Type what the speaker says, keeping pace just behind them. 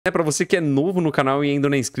Pra você que é novo no canal e ainda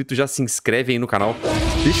não é inscrito, já se inscreve aí no canal,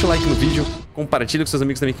 deixa o like no vídeo, compartilha com seus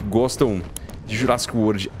amigos também que gostam de Jurassic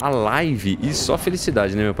World Alive. E só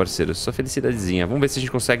felicidade, né, meu parceiro? Só felicidadezinha. Vamos ver se a gente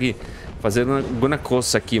consegue fazer uma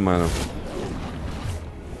coisa aqui, mano.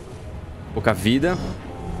 Pouca vida.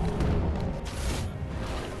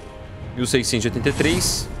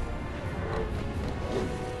 1683.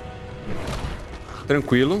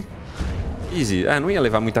 Tranquilo. Easy. Ah, não ia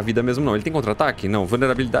levar muita vida mesmo, não. Ele tem contra-ataque? Não.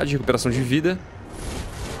 Vulnerabilidade, recuperação de vida.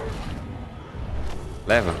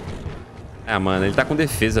 Leva. Ah, mano, ele tá com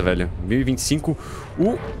defesa, velho. 1025.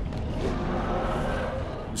 O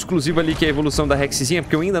exclusivo ali, que é a evolução da Rexzinha,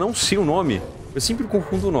 porque eu ainda não sei o nome. Eu sempre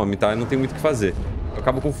confundo o nome, tá? Eu não tenho muito o que fazer. Eu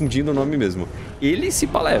acabo confundindo o nome mesmo. Ele se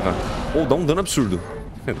pá leva. Ou dá um dano absurdo.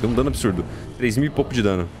 Dá um dano absurdo. 3.000 e pouco de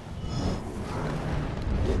dano.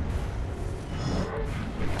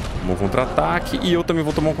 Tomou um contra-ataque. E eu também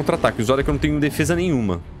vou tomar um contra-ataque. Olha que eu não tenho defesa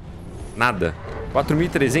nenhuma. Nada.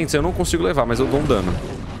 4.300 eu não consigo levar, mas eu dou um dano.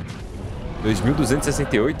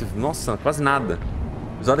 2.268? Nossa, quase nada.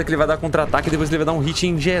 Olha que ele vai dar contra-ataque e depois ele vai dar um hit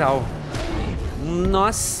em geral.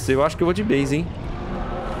 Nossa, eu acho que eu vou de base, hein?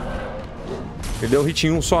 Ele deu um hit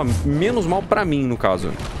em um só. Menos mal pra mim, no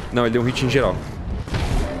caso. Não, ele deu um hit em geral.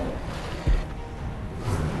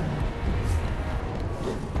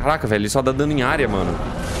 Caraca, velho, ele só dá dano em área, mano.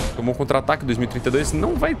 Tomou um contra-ataque 2032,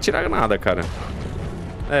 não vai tirar nada, cara.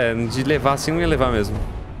 É, de levar assim não ia levar mesmo.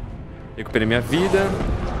 Recuperei minha vida.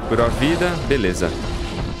 Recuperou a vida, beleza.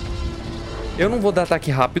 Eu não vou dar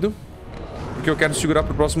ataque rápido, porque eu quero segurar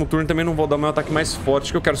pro próximo turno. Também não vou dar o meu ataque mais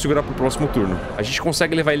forte, que eu quero segurar pro próximo turno. A gente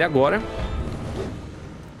consegue levar ele agora.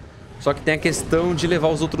 Só que tem a questão de levar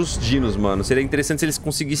os outros dinos, mano. Seria interessante se eles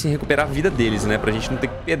conseguissem recuperar a vida deles, né? Pra gente não ter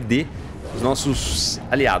que perder os nossos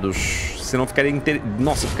aliados. Senão ficaria...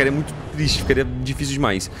 Nossa, ficaria muito triste, ficaria difícil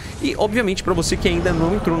demais. E, obviamente, pra você que ainda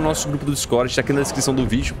não entrou no nosso grupo do Discord, tá aqui na descrição do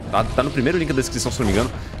vídeo, tá? Tá no primeiro link da descrição, se não me engano.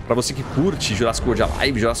 Pra você que curte Jurassic World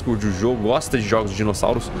Alive, Jurassic World Jogo, gosta de jogos de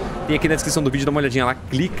dinossauros, tem aqui na descrição do vídeo, dá uma olhadinha lá,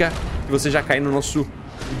 clica e você já cai no nosso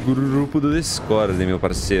grupo do Discord, né, meu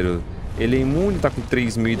parceiro? Ele é imune, tá com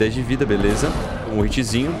 3.010 de vida, beleza. Um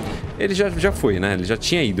hitzinho. Ele já foi, né? Ele já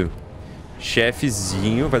tinha ido.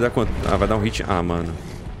 Chefezinho, vai dar quanto? Ah, vai dar um hit. Ah, mano.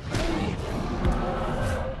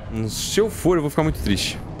 Se eu for, eu vou ficar muito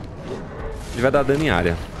triste. Ele vai dar dano em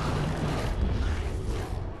área.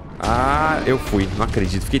 Ah, eu fui. Não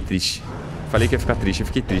acredito, fiquei triste. Falei que ia ficar triste, eu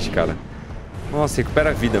fiquei triste, cara. Nossa, recupera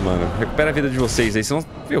a vida, mano. Recupera a vida de vocês aí, senão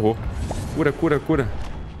ferrou. Cura, cura, cura.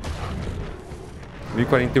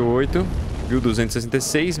 1048.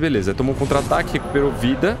 1266, beleza. Tomou um contra-ataque, recuperou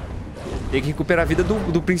vida. Tem que recuperar a vida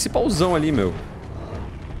do principalzão ali, meu.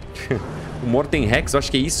 O Morten Rex, eu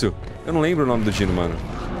acho que é isso. Eu não lembro o nome do dino, mano.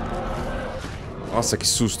 Nossa, que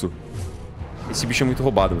susto. Esse bicho é muito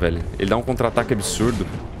roubado, velho. Ele dá um contra-ataque absurdo.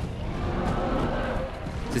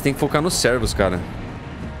 Vocês têm que focar nos servos, cara.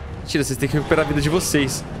 Mentira, vocês têm que recuperar a vida de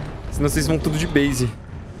vocês. Senão vocês vão tudo de base.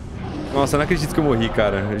 Nossa, eu não acredito que eu morri,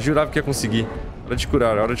 cara. Eu jurava que ia conseguir. Hora de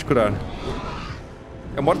curar, hora de curar.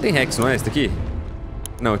 É o Morten Rex, não é esse daqui?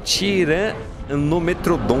 Não,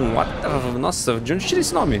 Tiranometrodon. Nossa, de onde tira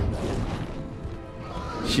esse nome?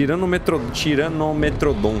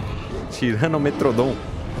 Tiranometrodon. Tiranometrodon.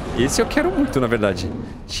 Esse eu quero muito, na verdade.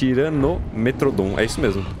 Tiranometrodon, é isso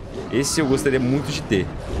mesmo. Esse eu gostaria muito de ter.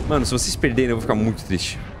 Mano, se vocês perderem, eu vou ficar muito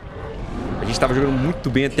triste. A gente tava jogando muito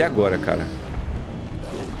bem até agora, cara.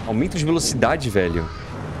 Aumento de velocidade, velho.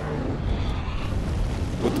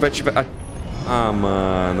 Outro vai te... Ah,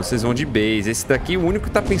 mano, vocês vão de base. Esse daqui, o único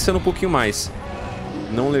que tá pensando um pouquinho mais.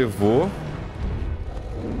 Não levou.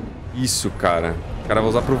 Isso, cara. O cara vai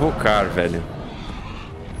usar provocar, velho.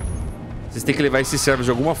 Vocês têm que levar esses servos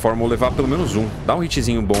de alguma forma, ou levar pelo menos um. Dá um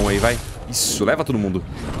hitzinho bom aí, vai. Isso, leva todo mundo.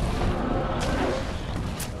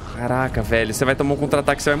 Caraca, velho. Você vai tomar um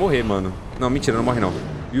contra-ataque, você vai morrer, mano. Não, mentira, não morre não.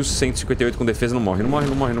 E os 158 com defesa não morre. Não morre,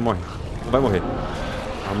 não morre, não morre. Não vai morrer.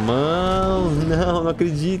 Ah, mano, não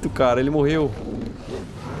acredito, cara. Ele morreu.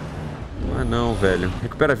 Ah, não, velho.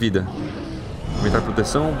 Recupera a vida. Aumentar a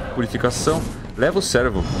proteção, purificação. Leva o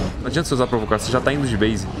servo. Não adianta você usar provocar, você já tá indo de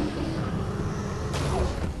base.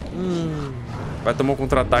 Vai tomar um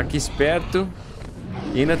contra-ataque esperto.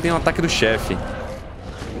 E ainda tem um ataque do chefe.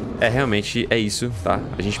 É, realmente, é isso, tá?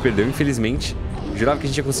 A gente perdeu, infelizmente. Jurava que a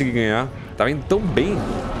gente ia conseguir ganhar. Tava indo tão bem.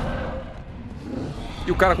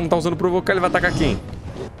 E o cara, como tá usando provocar, ele vai atacar quem?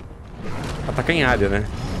 Atacar em área, né?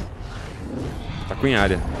 Atacou em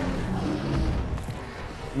área.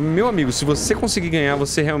 Meu amigo, se você conseguir ganhar,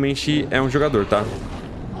 você realmente é um jogador, tá?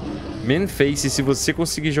 Manface, se você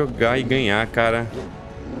conseguir jogar e ganhar, cara...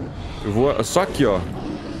 Eu vou... Só aqui, ó.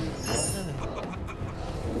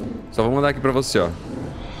 Só vou mandar aqui pra você, ó.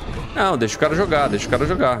 Não, deixa o cara jogar, deixa o cara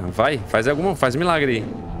jogar. Vai, faz milagre aí.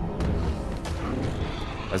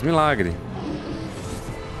 Faz milagre.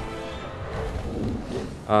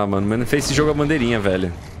 Ah, mano, fez esse jogo a bandeirinha,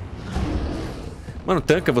 velho. Mano,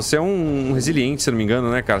 tanca, você é um resiliente, se eu não me engano,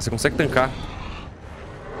 né, cara? Você consegue tancar.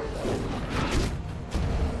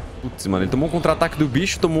 Putz, mano, ele tomou um contra-ataque do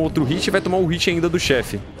bicho, tomou outro hit e vai tomar o hit ainda do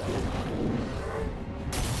chefe.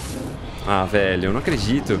 Ah, velho, eu não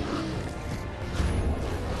acredito.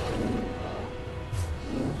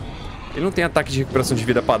 Ele não tem ataque de recuperação de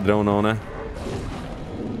vida padrão, não, né?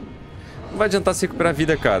 Não vai adiantar se recuperar a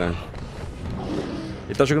vida, cara.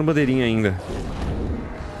 Ele tá jogando bandeirinha ainda.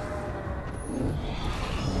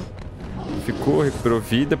 Ficou, recuperou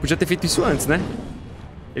vida. Podia ter feito isso antes, né?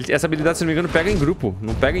 Essa habilidade, se não me engano, pega em grupo.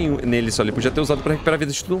 Não pega nele só. Ele podia ter usado pra recuperar a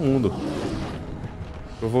vida de todo mundo.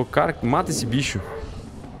 Provocar. Mata esse bicho.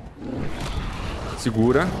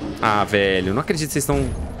 Segura. Ah, velho. Não acredito que vocês estão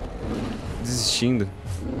desistindo.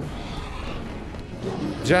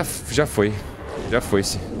 Já foi. Já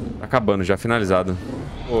foi-se. Tá acabando, já finalizado.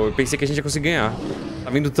 Pô, eu pensei que a gente ia conseguir ganhar. Tá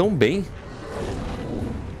vindo tão bem.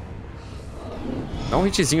 Dá um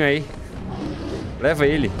hitzinho aí. Leva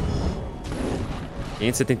ele.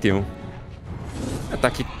 571. Tá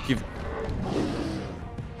aqui.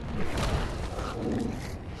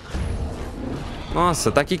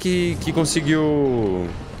 Nossa, tá aqui que conseguiu...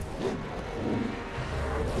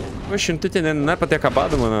 Oxe, não tô entendendo. Não é pra ter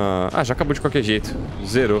acabado, mano? Ah, já acabou de qualquer jeito.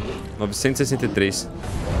 Zerou. 963.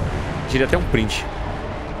 Tirei até um print.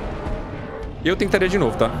 E eu tentaria de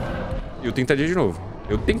novo, tá? Eu tentaria de novo.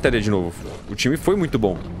 O time foi muito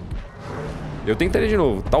bom. Eu tentaria de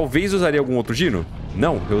novo. Talvez usaria algum outro Dino?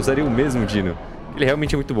 Não, eu usaria o mesmo Dino. Ele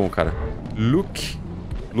realmente é muito bom, cara. Luke,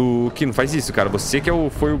 não faz isso, cara. Você que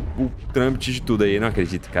foi o trâmite de tudo aí. Eu não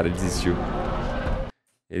acredito, cara. Ele desistiu.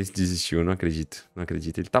 Ele desistiu, não acredito. Não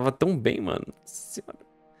acredito. Ele tava tão bem, mano.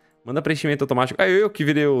 Manda preenchimento automático. Ah, eu que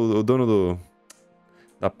virei o dono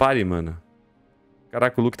da party, mano.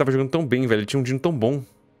 Caraca, o Luke tava jogando tão bem, velho. Ele tinha um Dino tão bom.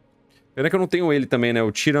 Pena que eu não tenho ele também, né?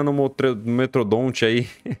 O Tiranometrodonte aí.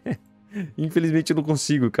 Infelizmente eu não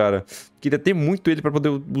consigo, cara. Queria ter muito ele pra poder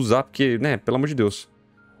usar, porque, né, pelo amor de Deus.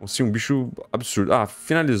 Assim, um bicho absurdo. Ah,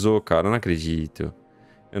 finalizou, cara. Eu não acredito.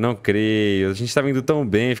 Eu não creio. A gente tava indo tão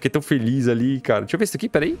bem. Fiquei tão feliz ali, cara. Deixa eu ver isso aqui,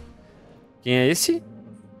 peraí. Quem é esse?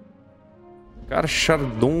 Cara,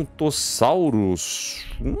 Chardontosaurus.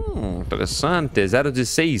 Interessante. 0 de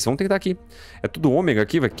 6. Vamos tentar aqui. É tudo ômega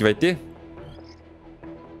aqui que vai ter?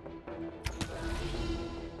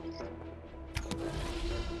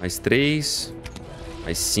 Mais 3.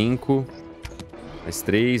 Mais 5. Mais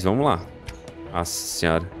 3. Vamos lá. Nossa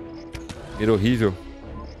senhora. Mira horrível.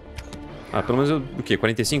 Ah, pelo menos o quê?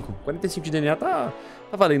 45? 45 de DNA tá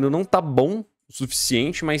valendo. Não tá bom o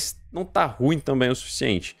suficiente, mas não tá ruim também o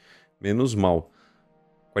suficiente. Menos mal.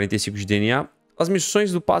 45 de DNA. As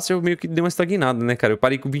missões do passe eu meio que dei uma estagnada, né, cara? Eu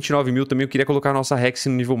parei com 29 mil também. Eu queria colocar a nossa Rex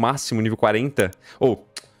no nível máximo, nível 40. Ou,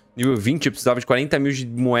 nível 20. Eu precisava de 40 mil de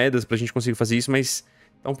moedas pra gente conseguir fazer isso, mas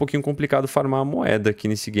tá um pouquinho complicado farmar a moeda aqui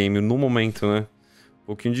nesse game, no momento, né? Um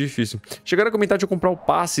pouquinho difícil. Chegaram a comentar de eu comprar o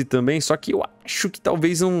passe também, só que eu acho que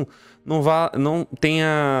talvez não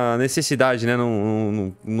tenha necessidade, né?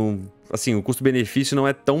 Assim, o custo-benefício não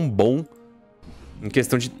é tão bom em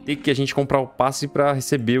questão de ter que a gente comprar o passe pra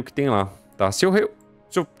receber o que tem lá, tá? Se eu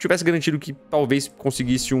tivesse garantido que talvez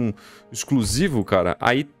conseguisse um exclusivo, cara,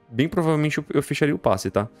 aí bem provavelmente eu fecharia o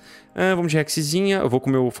passe, tá? Vamos de Rexzinha, eu vou com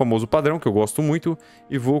o meu famoso padrão, que eu gosto muito,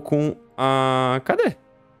 e vou com a... Cadê?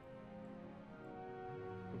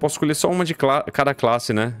 Eu posso escolher só uma de cada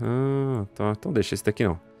classe, né? Ah, tá. Então deixa esse daqui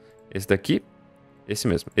não. Esse daqui, esse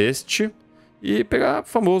mesmo. Este. E pegar o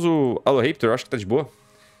famoso Aloraptor, acho que tá de boa.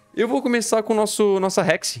 Eu vou começar com nossa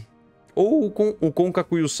Rex. Ou com o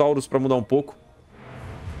Concacuiosaurus pra mudar um pouco.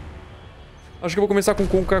 Acho que eu vou começar com o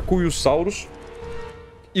Concacuiosaurus.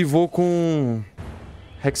 E vou com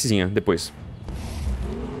Rexzinha depois.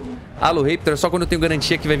 Aloraptor é só quando eu tenho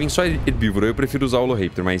garantia que vai vir só herbívoro. Eu prefiro usar o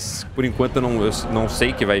Aloraptor, mas por enquanto eu não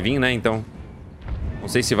sei que vai vir, né? Então, não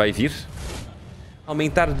sei se vai vir.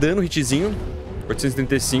 Aumentar dano, hitzinho.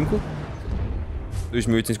 835.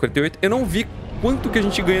 2.848. Eu não vi quanto que a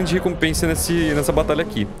gente ganha de recompensa nessa batalha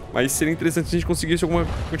aqui. Mas seria interessante se a gente conseguisse alguma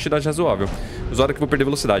quantidade razoável. Mas hora que eu vou perder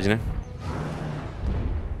velocidade, né?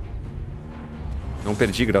 Não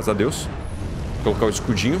perdi, graças a Deus. Vou colocar o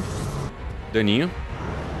escudinho. Daninho.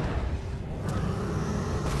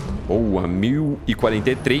 Boa,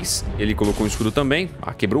 1043. Ele colocou o escudo também.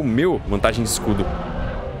 Ah, quebrou o meu. Vantagem de escudo.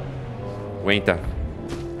 Aguenta.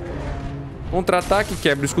 Contra-ataque,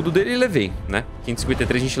 quebra o escudo dele e levei, né?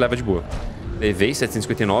 553 a gente leva de boa. Levei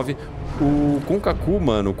 759. O Concacu,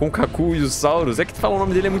 mano, o Concacu e os Sauros, é que tu fala o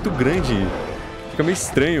nome dele é muito grande. Fica meio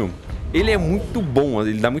estranho. Ele é muito bom,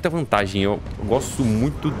 ele dá muita vantagem. Eu gosto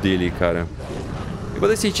muito dele, cara. Eu vou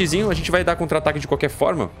dar esse hitzinho, a gente vai dar contra-ataque de qualquer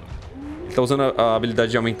forma. Ele tá usando a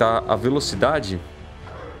habilidade de aumentar a velocidade.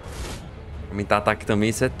 Aumentar ataque também,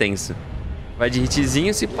 isso é tenso. Vai de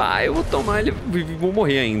hitzinho, se pá, eu vou tomar ele, vou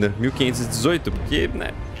morrer ainda. 1518, porque,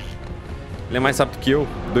 né... Ele é mais rápido que eu.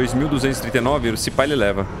 2239, se pá ele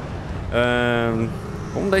leva.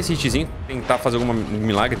 Vamos dar esse hitzinho, tentar fazer algum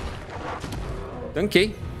milagre.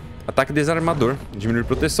 Tanquei. Ataque desarmador. Diminuir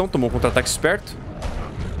proteção, tomou um contra-ataque esperto.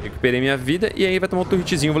 Recuperei minha vida e aí vai tomar outro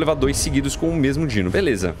hitzinho. Vou levar 2 seguidos com o mesmo dino.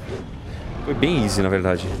 Beleza. Foi bem easy, na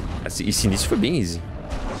verdade. Esse início foi bem easy.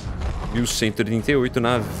 1138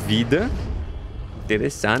 na vida.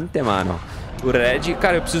 Interessante, mano. O Red...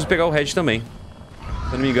 Cara, eu preciso pegar o Red também.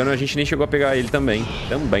 Se eu não me engano, a gente nem chegou a pegar ele também.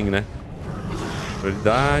 Também, né?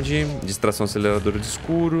 Prioridade. Distração aceleradora de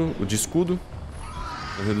escuro. O de escudo.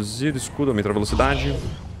 Vou reduzir o escudo, aumentar a velocidade.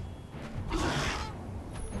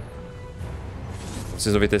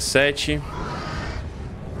 997.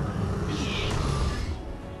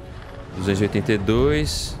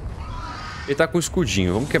 282. Ele tá com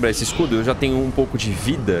escudinho. Vamos quebrar esse escudo. Eu já tenho um pouco de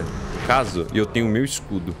vida, no caso, e eu tenho o meu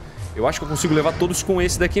escudo. Eu acho que eu consigo levar todos com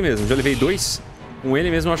esse daqui mesmo. Já levei 2. Com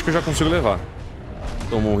ele mesmo eu acho que eu já consigo levar.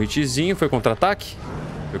 Tomou um hitzinho. Foi contra-ataque?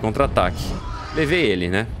 Foi contra-ataque. Levei ele,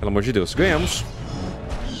 né? Pelo amor de Deus. Ganhamos.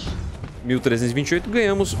 1328.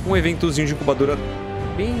 Ganhamos um eventozinho de incubadora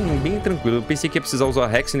bem tranquilo. Eu pensei que ia precisar usar a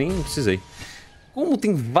Rex e nem precisei. Como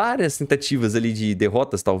tem várias tentativas ali de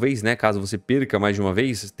derrotas, talvez, né? Caso você perca mais de uma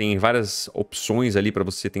vez, tem várias opções ali pra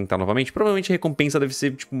você tentar novamente. Provavelmente a recompensa deve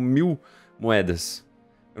ser, tipo, 1000 moedas.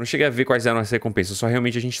 Eu não cheguei a ver quais eram as recompensas. Só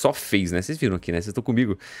realmente a gente só fez, né? Vocês viram aqui, né? Vocês estão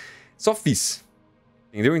comigo. Só fiz.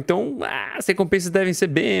 Entendeu? Então, as recompensas devem ser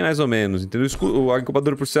bem mais ou menos. Entendeu? A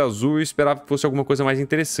incubadora por ser azul, eu esperava que fosse alguma coisa mais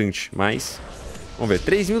interessante. Mas... Vamos ver.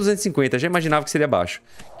 3.250. Já imaginava que seria baixo.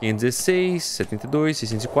 516, 72,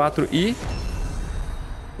 604 e...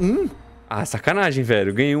 Ah, sacanagem,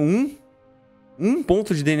 velho. Ganhei um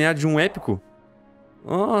ponto de DNA de um épico.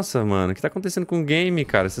 Nossa, mano. O que tá acontecendo com o game,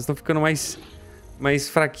 cara? Vocês estão ficando mais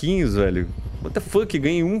fraquinhos, velho. What the fuck?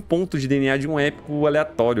 Ganhei um ponto de DNA de um épico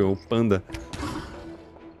aleatório. O panda.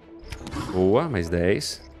 Boa. Mais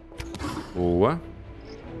 10. Boa.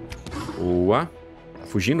 Boa. Tá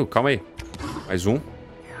fugindo? Calma aí. Mais um.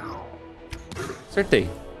 Acertei.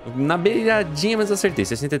 Na beiradinha, mas acertei.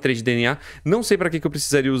 63 de DNA. Não sei pra que eu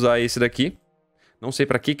precisaria usar esse daqui. Não sei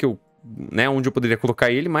pra que eu... Né, onde eu poderia colocar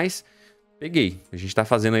ele, mas... Peguei. A gente tá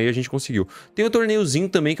fazendo aí, a gente conseguiu. Tem um torneiozinho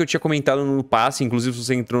também que eu tinha comentado no passe. Inclusive, se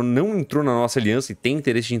você não entrou na nossa aliança e tem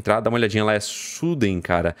interesse de entrar, dá uma olhadinha lá. É Suden,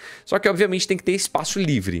 cara. Só que, obviamente, tem que ter espaço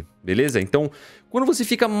livre. Beleza? Então, quando você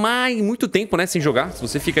fica muito tempo, né, sem jogar. Se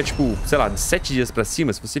você fica, tipo, sei lá, de 7 dias pra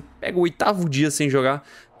cima. Se você pega o 8º dia sem jogar,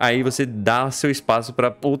 aí você dá seu espaço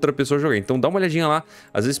pra outra pessoa jogar. Então, dá uma olhadinha lá.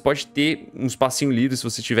 Às vezes pode ter um espacinho livre se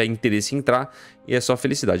você tiver interesse em entrar. E é só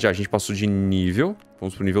felicidade. Já, a gente passou de nível.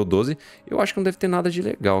 Vamos pro nível 12. Eu acho que não deve ter nada de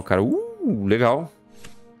legal, cara. Legal.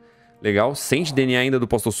 Legal. 100 de DNA ainda do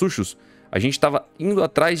Postossuchos. A gente tava indo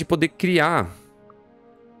atrás de poder criar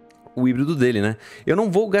o híbrido dele, né? Eu não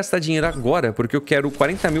vou gastar dinheiro agora, porque eu quero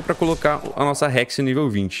 40 mil pra colocar a nossa Rex nível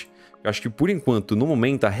 20. Eu acho que, por enquanto, no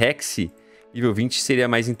momento, a Rex nível 20 seria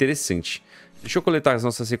mais interessante. Deixa eu coletar as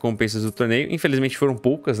nossas recompensas do torneio. Infelizmente foram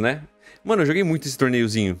poucas, né? Mano, eu joguei muito esse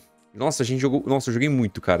torneiozinho. Nossa, a gente jogou... Nossa, eu joguei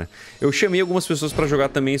muito, cara. Eu chamei algumas pessoas pra jogar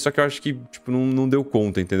também, só que eu acho que, tipo, não deu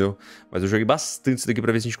conta, entendeu? Mas eu joguei bastante isso daqui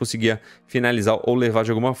pra ver se a gente conseguia finalizar ou levar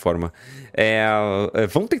de alguma forma.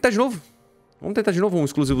 Vamos tentar de novo. Vamos tentar de novo um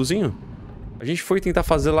exclusivozinho? A gente foi tentar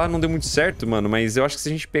fazer lá, não deu muito certo, mano. Mas eu acho que se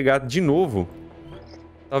a gente pegar de novo,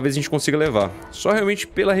 talvez a gente consiga levar. Só realmente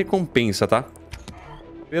pela recompensa, tá?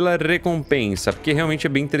 Pela recompensa, porque realmente é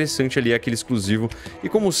bem interessante ali aquele exclusivo. E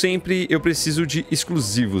como sempre, eu preciso de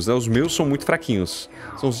exclusivos, né? Os meus são muito fraquinhos.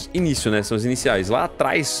 São os inícios, né? São os iniciais. Lá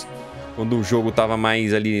atrás, quando o jogo tava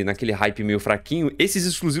mais ali naquele hype meio fraquinho, esses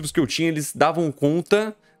exclusivos que eu tinha, eles dariam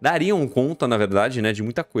conta, na verdade, né? De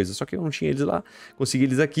muita coisa. Só que eu não tinha eles lá, consegui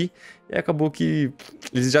eles aqui. E acabou que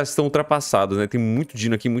eles já estão ultrapassados, né? Tem muito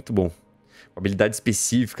dino aqui, muito bom. Habilidade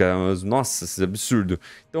específica, nossa, isso é absurdo.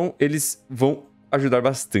 Então, eles vão ajudar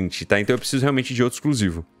bastante, tá? Então eu preciso realmente de outro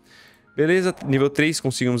exclusivo. Beleza, nível 3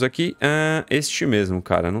 conseguimos aqui. Este mesmo,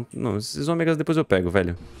 cara. Não, esses ômegas depois eu pego,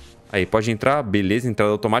 velho. Aí, pode entrar, beleza,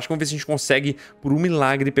 entrada automática. Vamos ver se a gente consegue, por um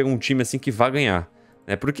milagre, pegar um time assim que vai ganhar.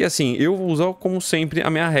 Porque assim, eu vou usar como sempre a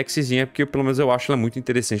minha Rexzinha, porque pelo menos eu acho ela muito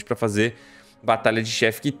interessante pra fazer batalha de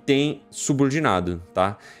chefe que tem subordinado,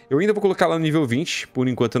 tá? Eu ainda vou colocar lá no nível 20, por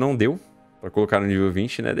enquanto não deu pra colocar no nível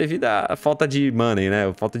 20, né? Devido à falta de money,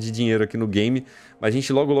 né? Falta de dinheiro aqui no game. Mas a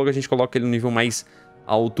gente logo a gente coloca ele no nível mais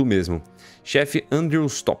alto mesmo. Chefe Andrew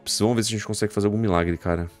Stops. Vamos ver se a gente consegue fazer algum milagre,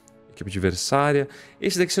 cara. Equipe adversária.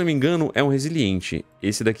 Esse daqui, se não me engano, é um resiliente.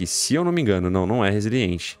 Esse daqui, se eu não me engano, não é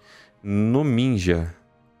resiliente. Nominja.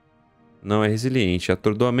 Não é resiliente.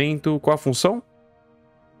 Atordoamento. Qual a função?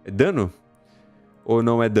 É dano? Ou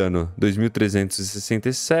não é dano?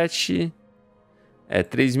 2.367. É,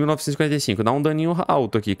 3.945. Dá um daninho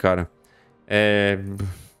alto aqui, cara.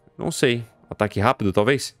 Não sei. Ataque rápido,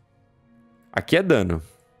 talvez? Aqui é dano.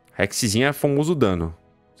 Rexzinho é famoso dano.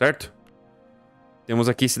 Certo? Temos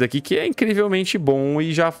aqui esse daqui que é incrivelmente bom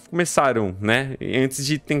e já começaram, né? Antes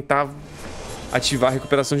de tentar ativar a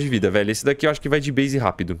recuperação de vida, velho. Esse daqui eu acho que vai de base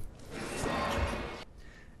rápido.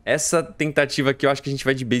 Essa tentativa aqui eu acho que a gente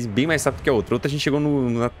vai de base bem mais rápido que a outra. Outra a gente chegou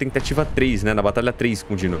na tentativa 3, né? Na batalha 3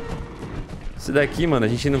 com o Dino. Esse daqui, mano, a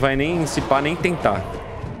gente não vai nem se pá, nem tentar.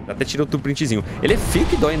 Até tirou outro printzinho. Ele é feio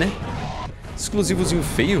que dói, né? Exclusivozinho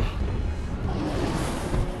feio.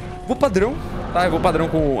 Vou padrão. Tá, eu vou padrão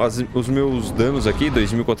com os meus danos aqui.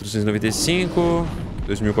 2.495.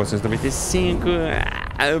 2.495.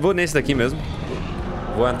 Eu vou nesse daqui mesmo.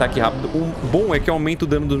 Vou ataque rápido. O bom é que eu aumento o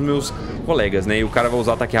dano dos meus colegas, né? E o cara vai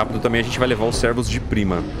usar ataque rápido também. A gente vai levar os servos de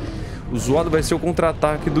prima. O zoado vai ser o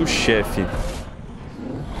contra-ataque do chefe.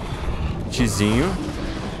 Hitzinho.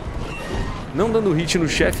 Não dando hit no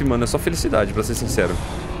chefe, mano, é só felicidade, pra ser sincero.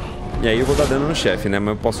 E aí eu vou dar dano no chefe, né?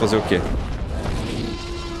 Mas eu posso fazer o quê?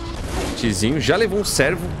 Hitzinho. Já levou um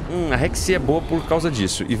servo. A Rex é boa por causa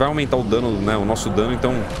disso. E vai aumentar o dano, né? O nosso dano,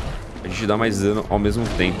 então a gente dá mais dano ao mesmo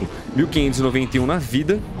tempo. 1.591 na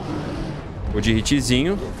vida. Vou de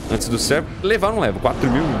hitzinho. Antes do servo. Levar não leva.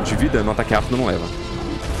 4.000 de vida no ataque rápido não leva.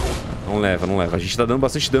 Não leva. A gente tá dando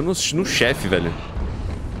bastante dano no chefe, velho.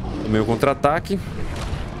 Tomei o contra-ataque.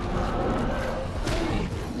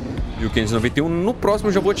 1.591. No próximo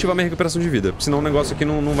eu já vou ativar minha recuperação de vida. Senão o negócio aqui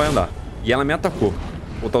não vai andar. E ela me atacou.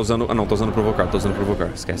 Ou tá usando... Ah, não. Tá usando provocar.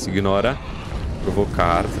 Esquece. Ignora.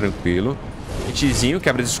 Provocar. Tranquilo. Hitzinho.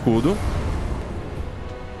 Quebra de escudo.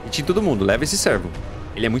 Hit em todo mundo. Leva esse servo.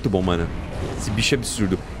 Ele é muito bom, mano. Esse bicho é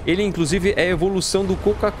absurdo. Ele, inclusive, é a evolução do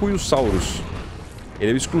Cocacuiosaurus.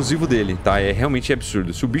 Ele é o exclusivo dele, tá? É realmente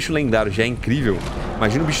absurdo. Se o bicho lendário já é incrível,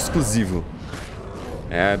 imagina o bicho exclusivo.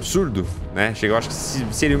 É absurdo, né? Chega, eu acho que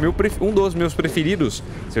seria um dos meus preferidos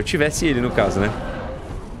se eu tivesse ele, no caso, né?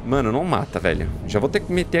 Mano, não mata, velho. Já vou ter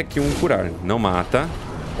que meter aqui um curar. Não mata.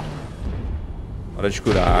 Hora de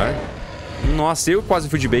curar. Nossa, eu quase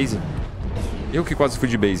fui de base. Eu que quase fui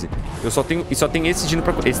de base. Eu só tenho... E só tem esse dino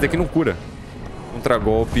pra... Esse daqui não cura.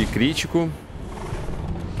 Contra-golpe crítico.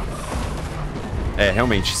 É,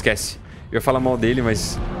 realmente, esquece. Eu ia falar mal dele,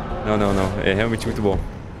 mas... Não. É realmente muito bom.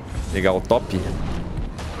 Legal, top.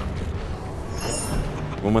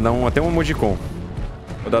 Vou mandar até um emojicon.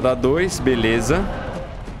 Vou dar 2, beleza.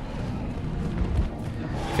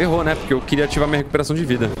 Ferrou, né? Porque eu queria ativar minha recuperação de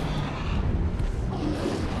vida.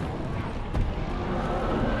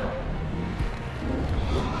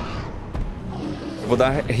 Eu vou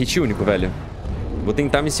dar hit único, velho. Vou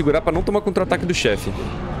tentar me segurar pra não tomar contra-ataque do chefe.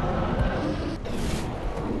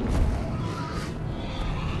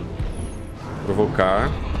 Provocar.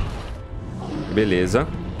 Beleza.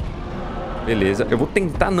 Eu vou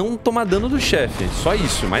tentar não tomar dano do chefe. Só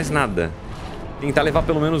isso, mais nada. Tentar levar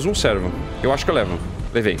pelo menos um servo. Eu acho que eu levo.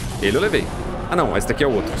 Levei. Ele eu levei. Ah, não. Esse daqui é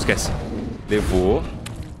o outro. Esquece. Levou.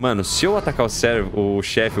 Mano, se eu atacar o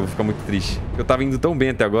chefe, eu vou ficar muito triste. Eu tava indo tão bem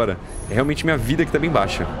até agora. É realmente minha vida que tá bem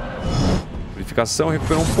baixa. Purificação,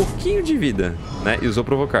 recuperou um pouquinho de vida, né? E usou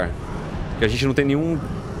provocar. Porque a gente não tem nenhum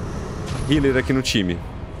healer aqui no time.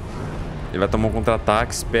 Ele vai tomar um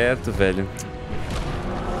contra-ataque, esperto, velho.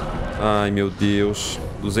 Ai, meu Deus.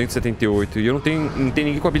 278. E eu não tenho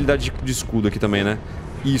ninguém com habilidade de escudo aqui também, né?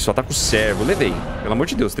 Isso, ataca o servo. Levei. Pelo amor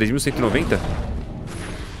de Deus, 3.190.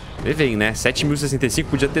 Levei, né? 7.065.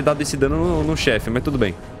 Podia ter dado esse dano no chefe, mas tudo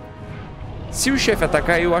bem. Se o chefe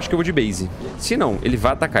atacar, eu acho que eu vou de base. Se não, ele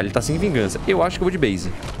vai atacar. Ele tá sem vingança. Eu acho que eu vou de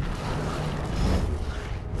base.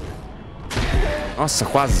 Nossa,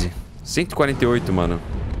 quase. 148, mano.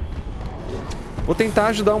 Vou tentar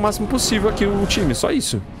ajudar o máximo possível aqui o time, só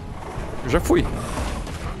isso. Eu já fui.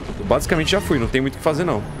 Eu basicamente já fui, não tem muito o que fazer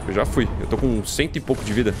não. Eu já fui, eu tô com 100 e pouco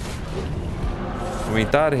de vida.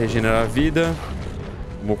 Aumentar, regenerar a vida.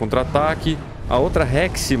 Bom contra-ataque. A outra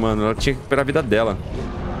Rex, mano, ela tinha que recuperar a vida dela.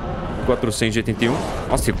 481.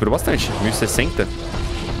 Nossa, recuperou bastante, 1060.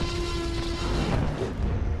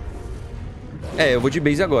 É, eu vou de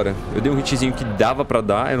base agora. Eu dei um hitzinho que dava pra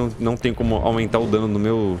dar. Eu não tenho como aumentar o dano no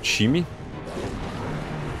meu time.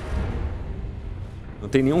 Não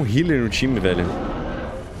tem nenhum healer no time, velho.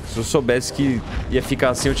 Se eu soubesse que ia ficar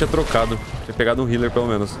assim, eu tinha trocado. Tinha pegado um healer, pelo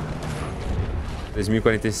menos.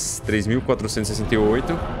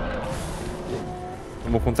 3.468.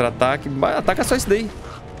 Vamos contra-ataque. Ataca só isso daí.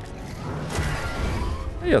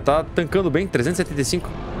 Aí, ó. Tá tancando bem. 375.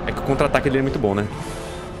 É que o contra-ataque dele é muito bom, né?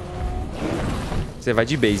 Você vai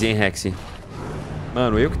de base, hein, Rex?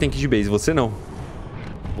 Mano, eu que tenho que ir de base. Você não.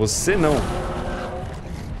 Você não.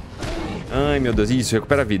 Ai, meu Deus. Isso,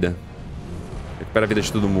 recupera a vida. Recupera a vida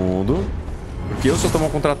de todo mundo. Porque eu, se eu tomar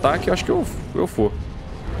um contra-ataque, eu acho que eu for.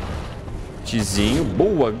 Tizinho.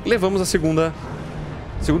 Boa. Levamos a segunda.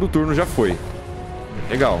 Segundo turno já foi.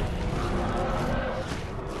 Legal.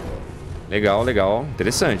 Legal, legal.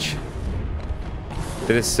 Interessante.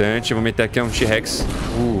 Interessante. Vou meter aqui um T-Rex.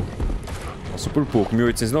 Passou por pouco.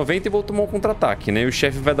 1890 e vou tomar um contra-ataque, né? E o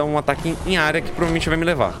chefe vai dar um ataque em área que provavelmente vai me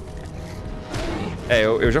levar. É,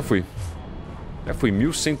 eu já fui. Já fui.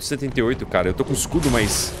 1178, cara. Eu tô com escudo,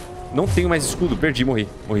 mas não tenho mais escudo. Perdi, morri.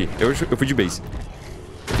 Morri. Eu fui de base.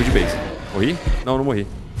 Eu fui de base. Morri? Não, não morri.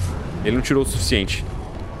 Ele não tirou o suficiente.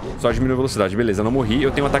 Só diminuiu a velocidade. Beleza, não morri.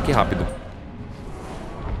 Eu tenho um ataque rápido.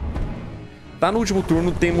 Tá, no último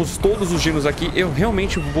turno temos todos os dinos aqui. Eu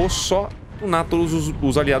realmente vou só tunar todos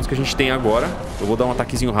os aliados que a gente tem agora. Eu vou dar um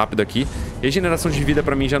ataquezinho rápido aqui. Regeneração de vida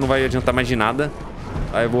pra mim já não vai adiantar mais de nada.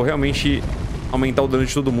 Aí eu vou realmente aumentar o dano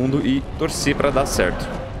de todo mundo e torcer pra dar certo,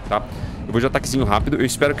 tá? Eu vou de ataquezinho rápido. Eu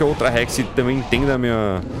espero que a outra Rex também entenda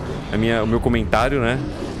o meu comentário, né?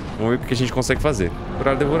 Vamos ver o que a gente consegue fazer.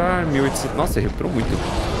 Devorar 1800... Nossa, ele recuperou muito.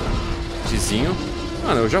 Tizinho.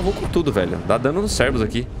 Mano, eu já vou com tudo, velho. Dá dano nos servos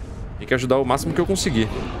aqui. Tem que ajudar o máximo que eu conseguir.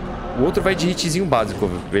 O outro vai de hitzinho básico.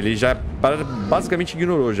 Ele já basicamente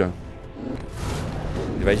ignorou já.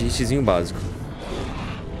 Ele vai de hitzinho básico.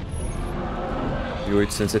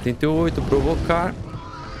 1878, provocar.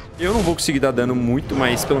 Eu não vou conseguir dar dano muito,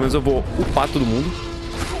 mas pelo menos eu vou upar todo mundo.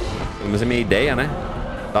 Pelo menos é a minha ideia, né?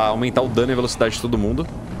 Tá, aumentar o dano e a velocidade de todo mundo.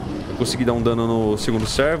 Eu consegui dar um dano no segundo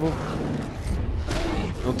servo.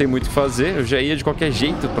 Não tem muito o que fazer. Eu já ia de qualquer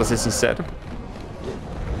jeito, pra ser sincero.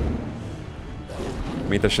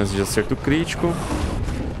 Aumenta a chance de acerto crítico.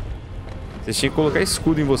 Vocês tinham que colocar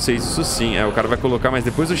escudo em vocês, isso sim. É, o cara vai colocar, mas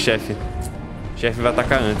depois do chefe. O chefe vai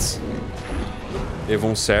atacar antes.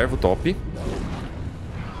 Levou um servo, top.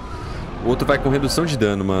 O outro vai com redução de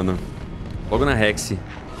dano, mano. Logo na Rex.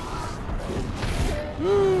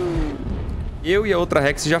 Eu e a outra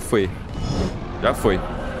Rex já foi. Já foi.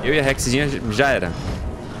 Eu e a Rexzinha já era.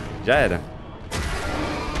 Já era.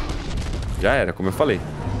 Já era, como eu falei.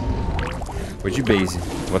 Foi de base.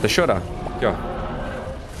 Vou até chorar. Aqui, ó.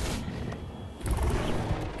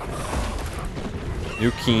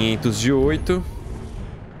 1508.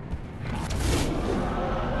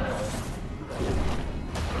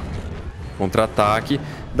 Contra-ataque.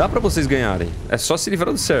 Dá pra vocês ganharem. É só se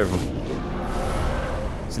livrar do servo.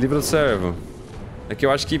 Se livra do servo. É que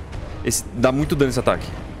eu acho que dá muito dano esse ataque.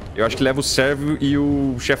 Eu acho que leva o servo e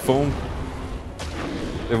o chefão...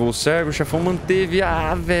 Levou o servo, o chefão manteve...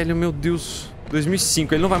 Ah, velho, meu Deus.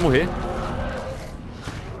 2005, ele não vai morrer.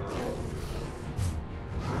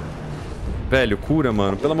 Velho, cura,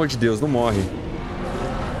 mano. Pelo amor de Deus, não morre.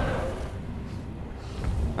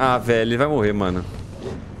 Ah, velho, ele vai morrer, mano.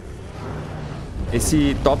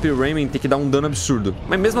 Esse Top Rayman tem que dar um dano absurdo.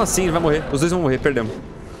 Mas mesmo assim, ele vai morrer. Os dois vão morrer, perdemos.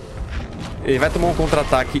 Ele vai tomar um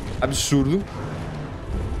contra-ataque absurdo.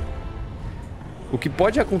 O que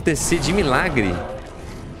pode acontecer de milagre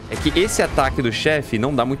é que esse ataque do chefe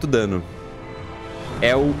não dá muito dano.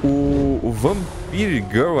 É o Vampire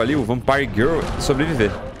Girl ali, o Vampire Girl sobreviver.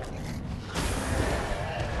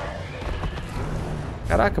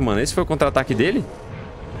 Caraca, mano, esse foi o contra-ataque dele?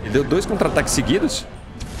 Ele deu 2 contra-ataques seguidos?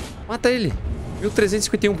 Mata ele.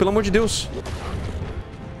 1351, pelo amor de Deus.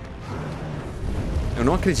 Eu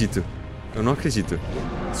não acredito. Eu não acredito.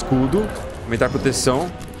 Escudo. Aumentar a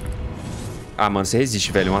proteção. Ah, mano, você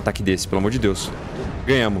resiste, velho. Um ataque desse, pelo amor de Deus.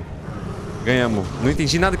 Ganhamos. Ganhamos. Não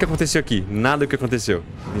entendi nada que aconteceu aqui. Nada que aconteceu.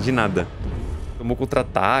 Não entendi nada. Tomou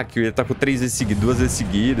contra-ataque. Ele atacou 2 vezes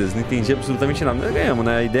seguidas. Não entendi absolutamente nada. Mas ganhamos,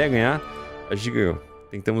 né? A ideia é ganhar. A gente ganhou.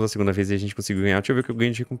 Tentamos a segunda vez e a gente conseguiu ganhar. Deixa eu ver o que eu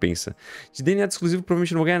ganho de recompensa. De DNA exclusivo,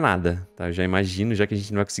 provavelmente não vou ganhar nada. Tá? Eu já imagino, já que a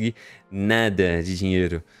gente não vai conseguir nada de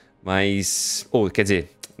dinheiro. Mas... Ou, quer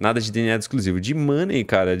dizer, nada de DNA exclusivo. De money,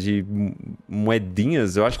 cara, de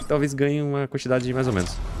moedinhas, eu acho que talvez ganhe uma quantidade de mais ou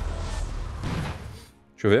menos.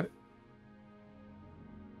 Deixa eu ver.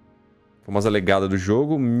 Famosa legada do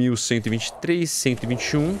jogo. 1123,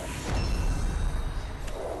 121.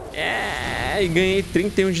 E ganhei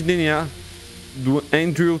 31 de DNA do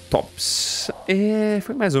Andrew Tops.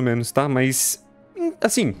 Foi mais ou menos, tá? Mas,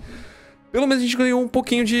 assim, pelo menos a gente ganhou um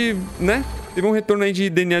pouquinho de, né? Teve um retorno aí de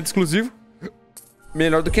DNA de exclusivo.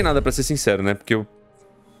 Melhor do que nada, pra ser sincero, né? Porque eu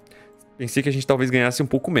pensei que a gente talvez ganhasse um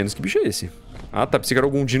pouco menos. Que bicho é esse? Ah, tá. Pensei que era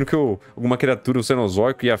algum dino que eu... alguma criatura, um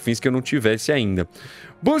cenozoico e afins que eu não tivesse ainda.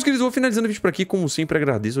 Bom, meus queridos, vou finalizando o vídeo por aqui. Como sempre,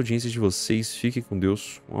 agradeço a audiência de vocês. Fiquem com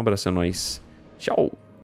Deus. Um abraço a nós. Tchau.